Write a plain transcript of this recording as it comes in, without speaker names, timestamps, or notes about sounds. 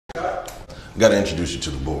Gotta introduce you to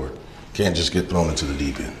the board. Can't just get thrown into the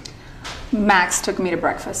deep end. Max took me to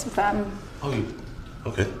breakfast with them. Oh, you?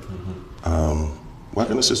 Okay. Well, I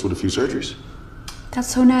can assist with a few surgeries. That's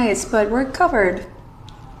so nice, but we're covered.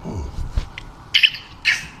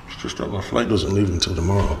 Just that my flight doesn't leave until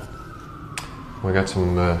tomorrow. We got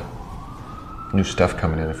some new stuff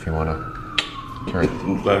coming in if you want to carry. It's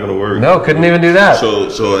not gonna work. No, couldn't even do that.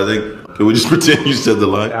 So I think, can we just pretend you said the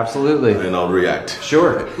line? Absolutely. And I'll react.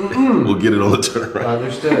 Sure. We'll get it on the turnaround.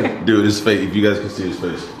 Understood. Dude, his face, if you guys can see his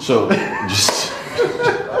face. So, just,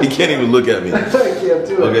 he can't even look at me. I can't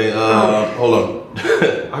do it. Okay, hold on.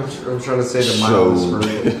 I'm trying to say the mildest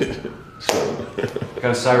version.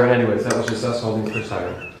 Got a siren anyways, that was just us holding for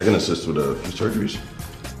siren. I can assist with a few surgeries.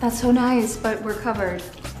 That's so nice, but we're covered.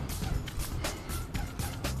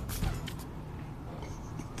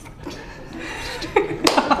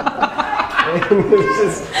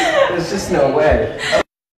 There's just no way.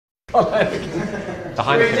 The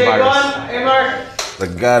Heineken virus. Hey, Mark. I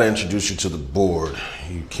gotta introduce you to the board.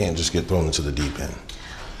 You can't just get thrown into the deep end.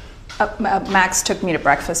 Max took me to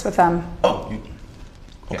breakfast with them. Oh,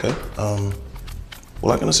 okay.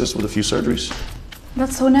 Well, I can assist with a few surgeries.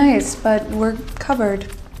 That's so nice, but we're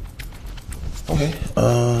covered. Okay.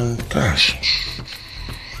 Gosh.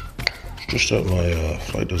 Just that my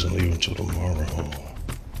flight doesn't leave until tomorrow.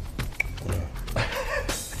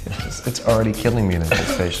 It's already killing me in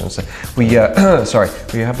anticipation. So we, sorry,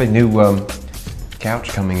 we have a new couch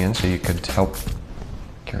coming in, so you could help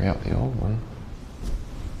carry out the old one.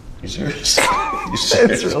 You serious? You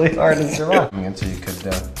serious? It's really hard to survive. Coming in, so you could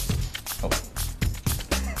help.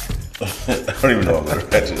 I don't even know I'm gonna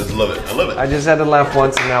catch it. I love it. I love it. I just had to laugh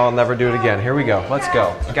once, and now I'll never do it again. Here we go. Let's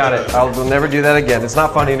go. Got it. We'll never do that again. It's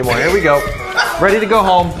not funny anymore. Here we go. Ready to go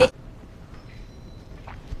home.